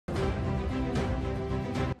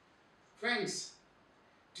Friends,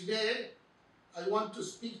 today I want to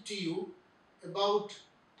speak to you about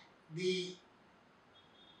the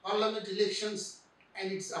parliament elections and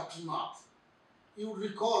its aftermath. You would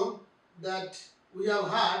recall that we have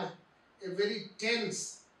had a very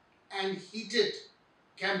tense and heated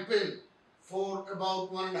campaign for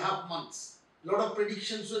about 1.5 months. A lot of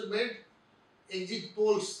predictions were made, exit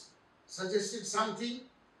polls suggested something,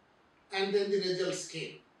 and then the results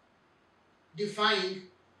came, defying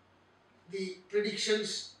the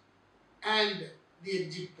predictions and the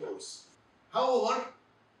exit polls. However,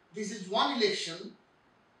 this is one election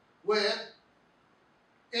where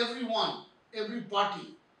everyone, every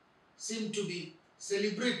party seemed to be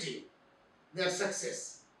celebrating their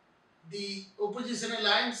success. The opposition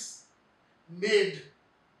alliance made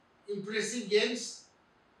impressive gains.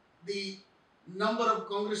 The number of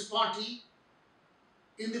Congress party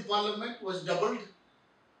in the parliament was doubled,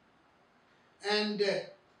 and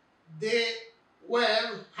they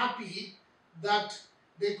were happy that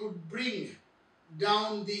they could bring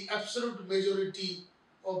down the absolute majority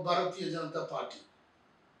of Bharatiya Janata Party.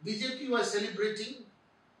 BJP was celebrating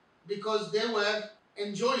because they were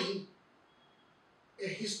enjoying a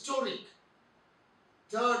historic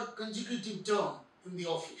third consecutive term in the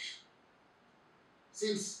office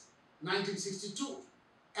since 1962.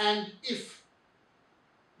 And if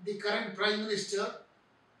the current Prime Minister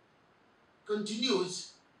continues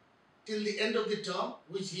till the end of the term,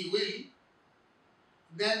 which he will,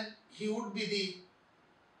 then he would be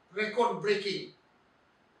the record-breaking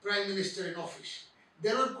Prime Minister in office.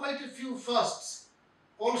 There were quite a few firsts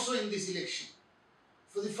also in this election.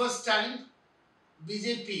 For the first time,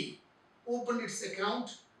 BJP opened its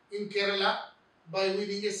account in Kerala by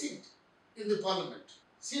winning a seat in the parliament.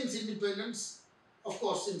 Since independence, of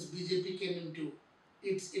course, since BJP came into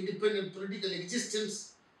its independent political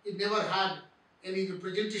existence, it never had any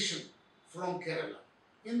representation from Kerala.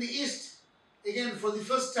 In the East, again for the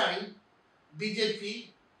first time, BJP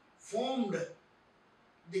formed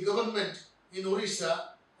the government in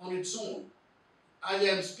Orissa on its own. As I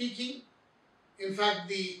am speaking, in fact,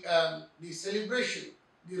 the celebration,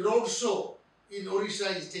 the road show in Orissa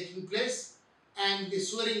is taking place, and the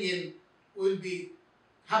swearing in will be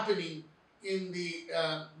happening in the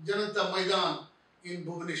Janata Maidan in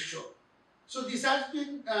Bhubaneswar. So this has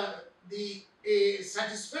been a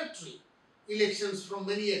satisfactory elections from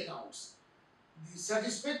many accounts. The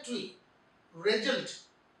satisfactory result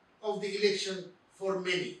of the election for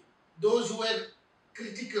many. Those who were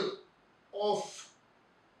critical of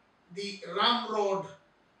the ramrod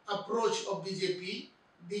approach of BJP,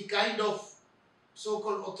 the kind of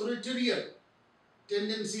so-called authoritarian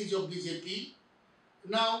tendencies of BJP,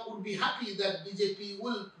 now would be happy that BJP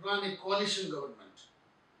will run a coalition government.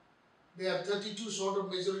 They have 32 sort of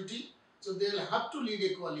majority, so they'll have to lead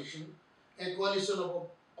a coalition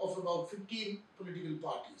of about 15 political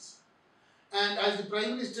parties. And as the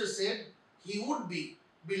Prime Minister said, he would be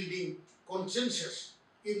building consensus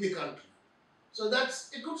in the country. So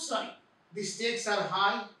that's a good sign. The stakes are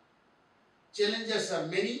high, challenges are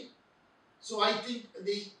many. So I think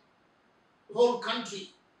the whole country,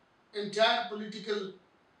 entire political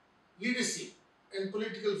leadership and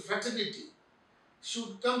political fraternity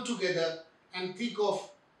should come together and think of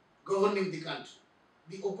governing the country.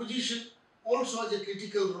 The opposition also has a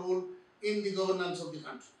critical role in the governance of the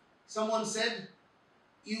country. Someone said,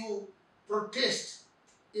 you protest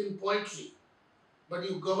in poetry, but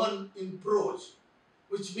you govern in prose,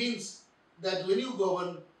 which means that when you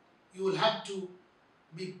govern, you will have to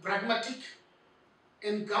be pragmatic,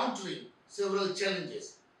 encountering several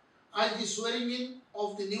challenges. As the swearing in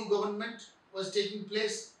of the new government was taking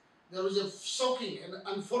place, there was a shocking and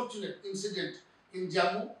unfortunate incident in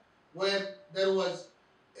Jammu where there was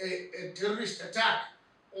a terrorist attack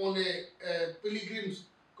on a pilgrims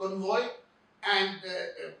convoy, and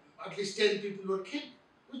at least 10 people were killed,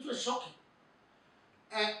 which was shocking.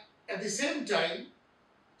 And at the same time,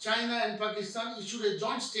 China and Pakistan issued a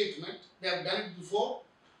joint statement, they have done it before,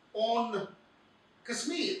 on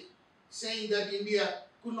Kashmir, saying that India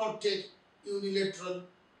could not take unilateral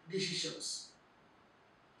decisions.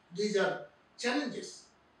 These are challenges.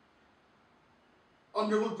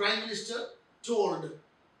 Honorable Prime Minister told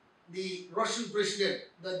the Russian President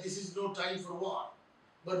that this is no time for war.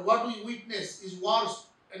 But what we witness is wars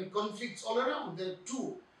and conflicts all around. There are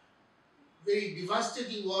two very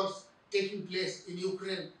devastating wars taking place in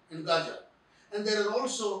Ukraine and Gaza. And there are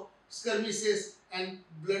also skirmishes and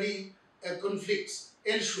bloody conflicts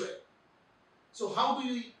elsewhere. So how do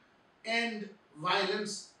we end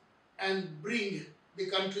violence and bring the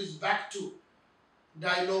countries back to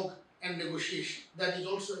dialogue and negotiation? That is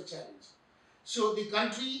also a challenge. So the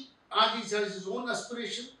country Aziz has his own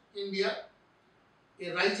aspiration, India,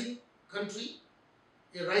 a rising country,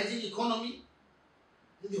 a rising economy.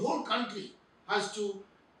 The whole country has to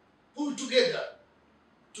pull together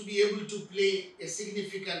to be able to play a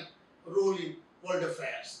significant role in world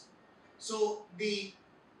affairs. So the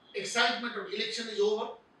excitement of election is over.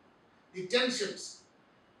 The tensions,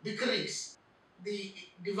 bickerings, the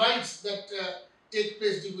divides that take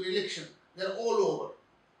place during election, they're all over.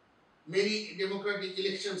 Many democratic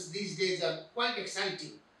elections these days are quite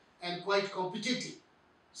exciting and quite competitive.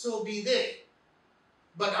 So be they.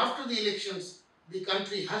 But after the elections, the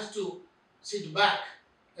country has to sit back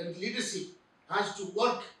and leadership has to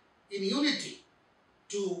work in unity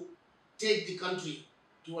to take the country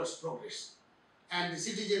towards progress. And the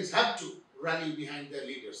citizens have to rally behind their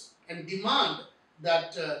leaders and demand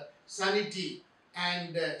that sanity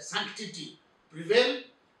and sanctity prevail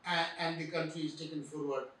and the country is taken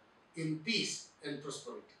forward in peace and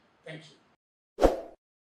prosperity. Thank you.